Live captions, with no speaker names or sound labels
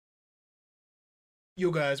Yo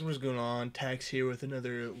guys, what is going on? Tax here with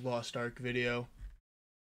another Lost Ark video.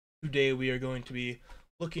 Today we are going to be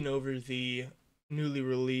looking over the newly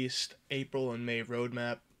released April and May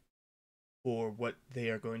roadmap for what they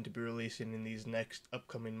are going to be releasing in these next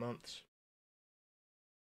upcoming months.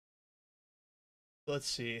 Let's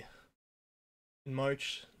see. In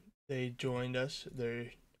March, they joined us.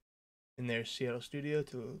 They're in their Seattle studio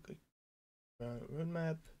to look at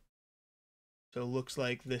roadmap. So it looks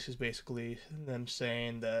like this is basically them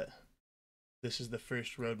saying that this is the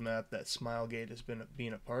first roadmap that Smilegate has been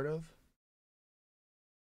being a part of.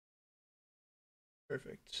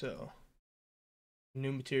 Perfect. So,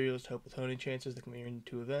 new materials to help with honing chances that can be earned in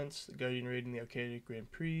 2 events. The Guardian Raid and the Arcadic Grand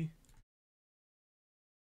Prix.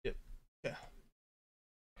 Yep. Yeah.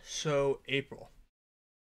 So, April.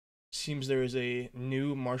 Seems there is a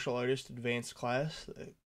new martial artist advanced class,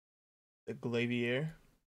 the Glavier,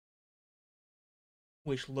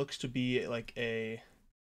 which looks to be like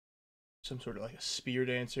some sort of like a spear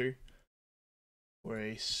dancer or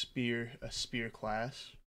a spear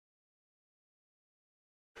class.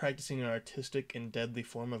 Practicing an artistic and deadly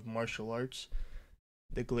form of martial arts,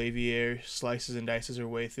 the Glavier slices and dices her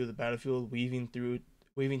way through the battlefield, weaving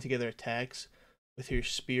together attacks with her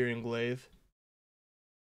spear and glaive.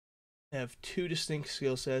 They have two distinct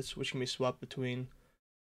skill sets which can be swapped between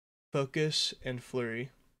focus and flurry.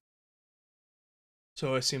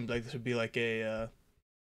 So it seems like this would be like a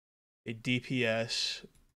DPS,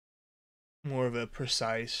 more of a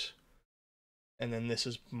precise, and then this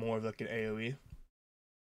is more of like an AoE.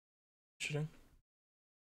 Interesting.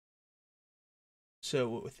 So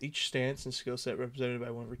with each stance and skill set represented by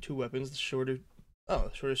one of her two weapons, the shorter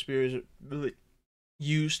spear is really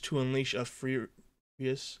used to unleash a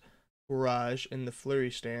furious barrage in the flurry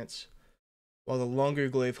stance, while the longer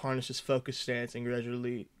glaive harnesses focus stance and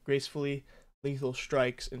gracefully lethal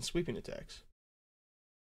strikes and sweeping attacks.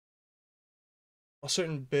 While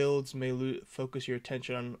certain builds may focus your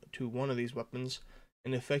attention to one of these weapons,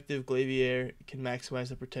 an effective Glavier can maximize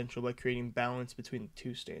the potential by creating balance between the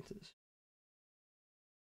two stances.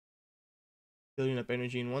 Building up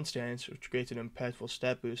energy in one stance, which creates an impactful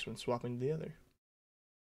stat boost when swapping to the other.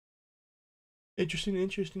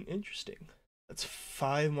 Interesting. That's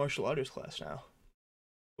 5 martial artist class now.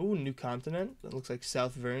 Ooh, new continent. That looks like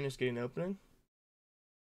South Vern is getting an opening.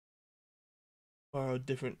 Borrow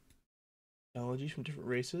different technologies from different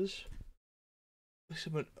races. Looks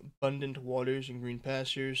about abundant waters and green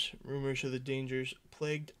pastures. Rumors of the dangers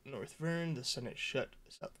plagued North Vern. The Senate shut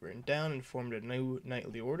South Vern down and formed a new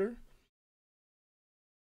knightly order.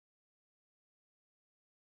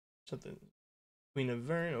 Something. Queen of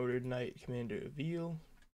Vern ordered Knight Commander Veal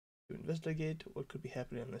to investigate what could be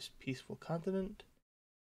happening on this peaceful continent.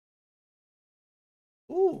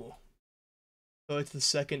 Ooh. Oh, it's the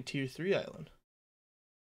second tier 3 island.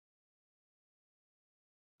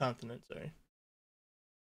 Continent, sorry.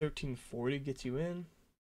 1340 gets you in.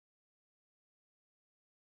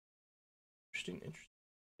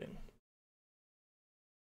 Interesting.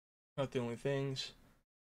 Not the only things.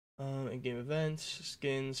 In-game events,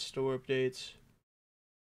 skins, store updates,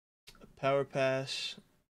 a power pass.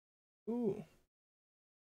 Ooh.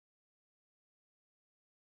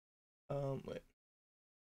 Wait.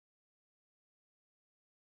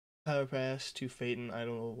 Power pass to Phaeton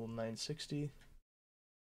item level 960.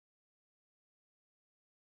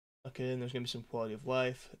 Okay, and there's gonna be some quality of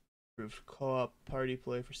life, improved co-op party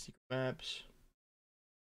play for secret maps.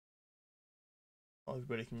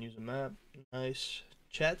 Everybody can use a map. Nice.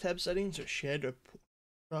 Chat tab settings are shared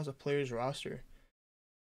across a player's roster.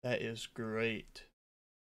 That is great.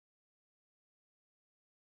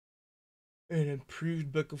 An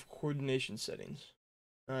improved book of coordination settings.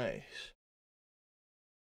 Nice.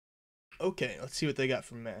 Okay, let's see what they got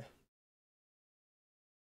from May.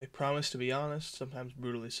 They promise to be honest, sometimes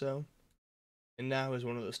brutally so, and now is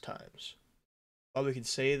one of those times. While we can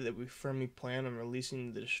say that we firmly plan on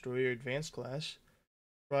releasing the Destroyer Advanced class,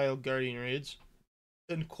 Trial Guardian raids,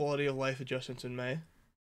 and quality of life adjustments in May,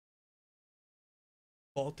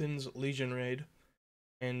 Bolton's Legion raid,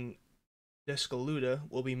 and Descaluda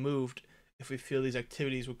will be moved if we feel these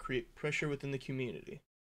activities will create pressure within the community.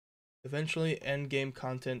 Eventually, endgame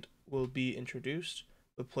content will be introduced,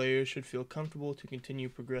 but players should feel comfortable to continue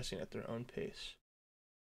progressing at their own pace.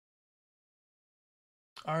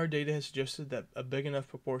 Our data has suggested that a big enough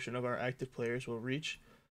proportion of our active players will reach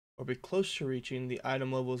or be close to reaching the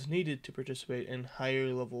item levels needed to participate in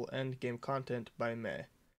higher level endgame content by May.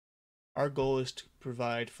 Our goal is to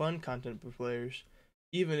provide fun content for players,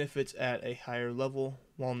 even if it's at a higher level,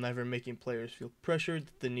 while never making players feel pressured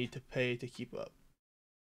that they need to pay to keep up.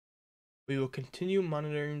 We will continue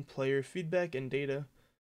monitoring player feedback and data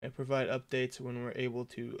and provide updates when we're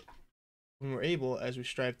able as we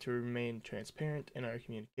strive to remain transparent in our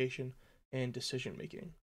communication and decision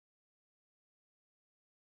making.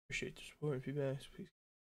 Appreciate the support and feedback, please.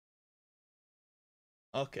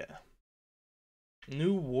 Okay.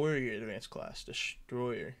 New warrior advanced class,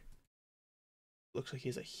 Destroyer. Looks like he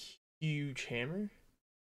has a huge hammer.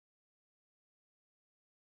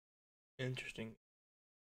 Interesting.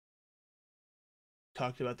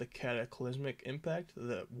 Talked about the cataclysmic impact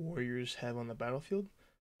that warriors have on the battlefield,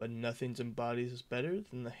 but nothing embodies better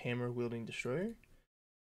than the hammer-wielding destroyer.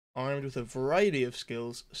 Armed with a variety of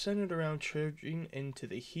skills centered around charging into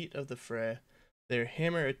the heat of the fray, their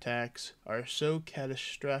hammer attacks are so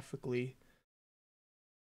catastrophically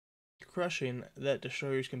crushing that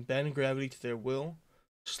destroyers can bend gravity to their will,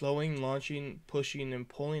 slowing, launching, pushing, and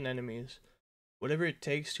pulling enemies, whatever it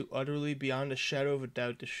takes to utterly, beyond a shadow of a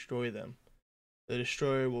doubt, destroy them. The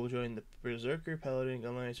destroyer will join the Berserker, Paladin,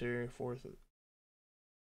 Gunlancer, 4th.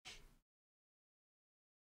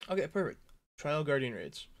 Okay, perfect. Trial Guardian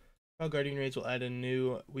Raids. Trial Guardian Raids will add a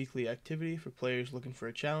new weekly activity for players looking for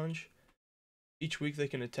a challenge. Each week they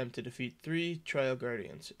can attempt to defeat 3 Trial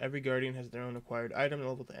Guardians. Every Guardian has their own acquired item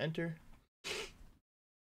level to enter.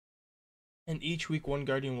 And each week one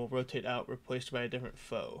Guardian will rotate out, replaced by a different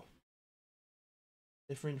foe.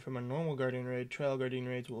 Different from a normal Guardian Raid, Trial Guardian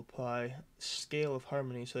Raids will apply Scale of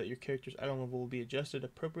Harmony so that your character's item level will be adjusted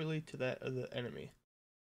appropriately to that of the enemy.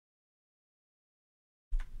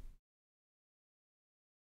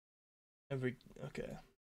 Okay.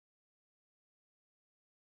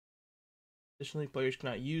 Additionally, players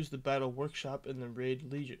cannot use the Battle Workshop in the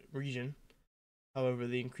Raid region. However,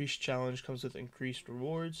 the increased challenge comes with increased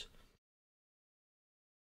rewards.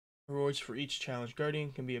 Rewards for each challenge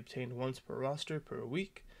Guardian can be obtained once per roster per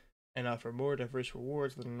week, and offer more diverse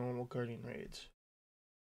rewards than normal Guardian Raids.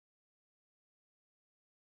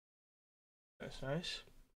 That's nice.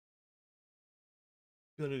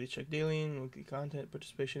 Ability to check daily and weekly content,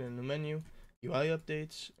 participation in the menu, UI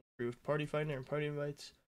updates, improved party finder and party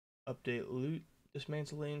invites, update loot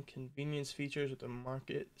dismantling, convenience features with the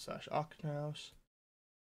market/auction house,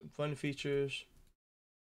 some fun features,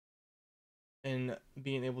 and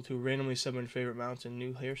being able to randomly summon favorite mounts and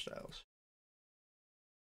new hairstyles.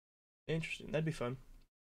 Interesting, that'd be fun.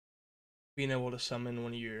 Being able to summon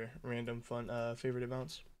one of your random fun favorite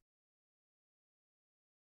mounts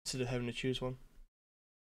instead of having to choose one.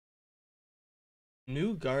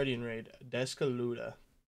 New Guardian Raid, Descaluda.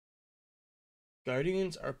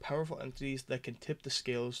 Guardians are powerful entities that can tip the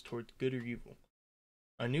scales toward good or evil.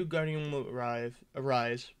 A new Guardian will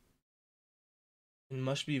arise and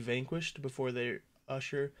must be vanquished before they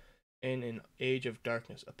usher in an age of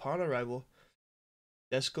darkness. Upon arrival,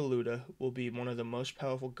 Descaluda will be one of the most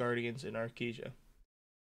powerful Guardians in Arkesia,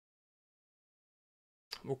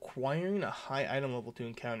 requiring a high item level to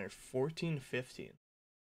encounter 14-15.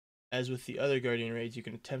 As with the other Guardian raids, you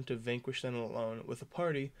can attempt to vanquish them alone with a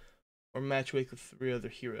party, or matchmake with 3 other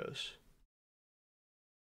heroes.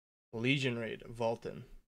 Legion Raid, Vultan.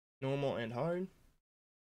 Normal and hard.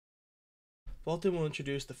 Vultan will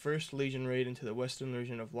introduce the first Legion Raid into the Western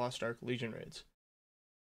version of Lost Ark Legion Raids.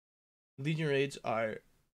 Legion Raids are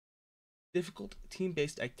difficult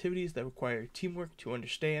team-based activities that require teamwork to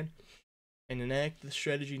understand and enact the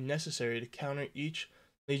strategy necessary to counter each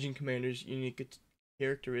Legion commander's unique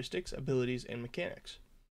characteristics, abilities, and mechanics.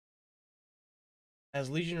 As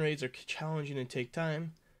Legion Raids are challenging and take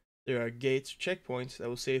time, there are gates or checkpoints that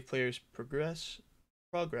will save players progress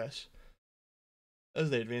as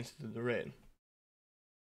they advance through the raid.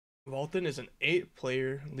 Vultan is an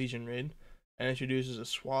 8-player Legion raid and introduces a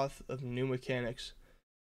swath of new mechanics.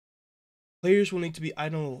 Players will need to be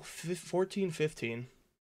item level 14-15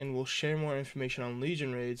 and will share more information on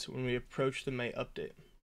Legion raids when we approach the May update.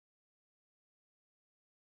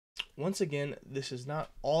 Once again, this is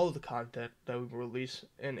not all of the content that we will release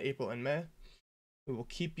in April and May. We will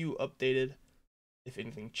keep you updated if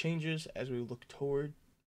anything changes as we look through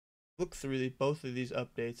both of these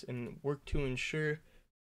updates and work to ensure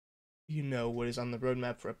you know what is on the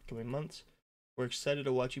roadmap for upcoming months. We're excited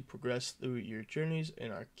to watch you progress through your journeys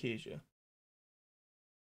in Arkesia,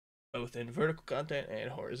 both in vertical content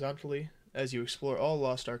and horizontally, as you explore all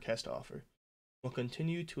Lost Ark has to offer. We'll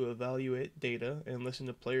continue to evaluate data and listen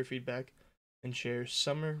to player feedback and share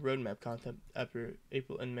summer roadmap content after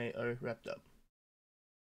April and May are wrapped up.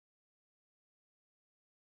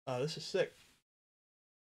 This is sick.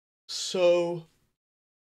 So,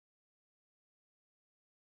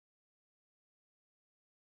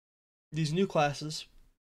 these new classes,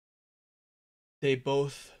 they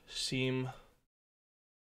both seem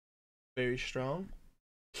Very strong.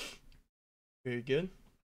 Very good.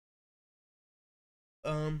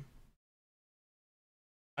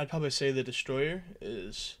 I'd probably say the Destroyer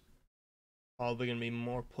is probably going to be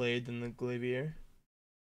more played than the Glavier.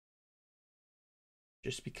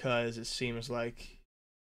 Just because it seems like,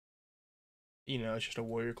 it's just a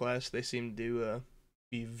warrior class. They seem to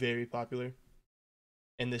be very popular.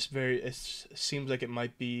 And it seems like it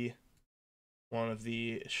might be one of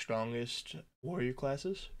the strongest warrior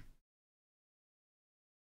classes.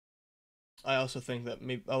 I also think that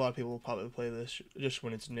maybe a lot of people will probably play this just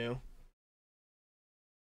when it's new.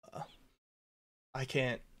 Uh, I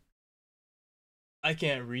can't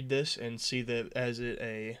read this and see that as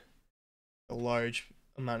a large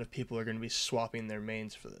amount of people are going to be swapping their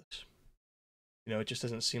mains for this. It just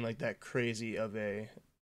doesn't seem like that crazy of a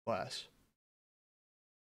class.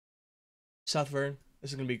 Southvern,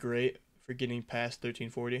 this is going to be great for getting past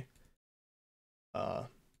 1340.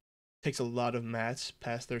 Takes a lot of mats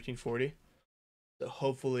past 1340. So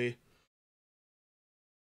hopefully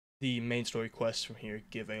the main story quests from here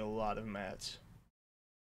give a lot of mats.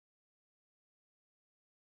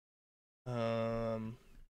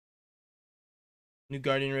 New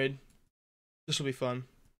Guardian raid. This will be fun.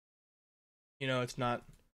 It's not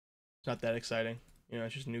that exciting.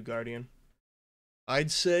 It's just New Guardian.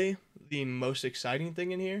 I'd say the most exciting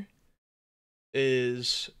thing in here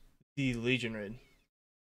is the Legion raid.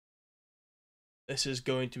 This is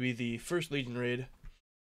going to be the first Legion raid,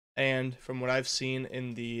 and from what I've seen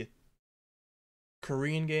in the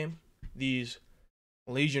Korean game, these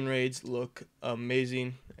Legion raids look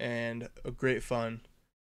amazing and great fun.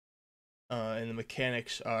 And the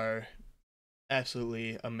mechanics are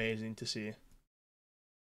absolutely amazing to see.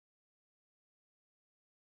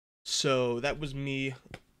 So that was me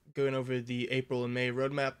going over the April and May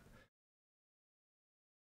roadmap.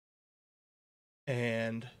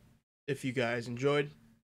 And if you guys enjoyed,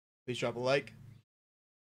 please drop a like.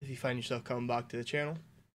 If you find yourself coming back to the channel,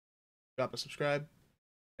 drop a subscribe.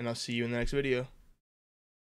 And I'll see you in the next video.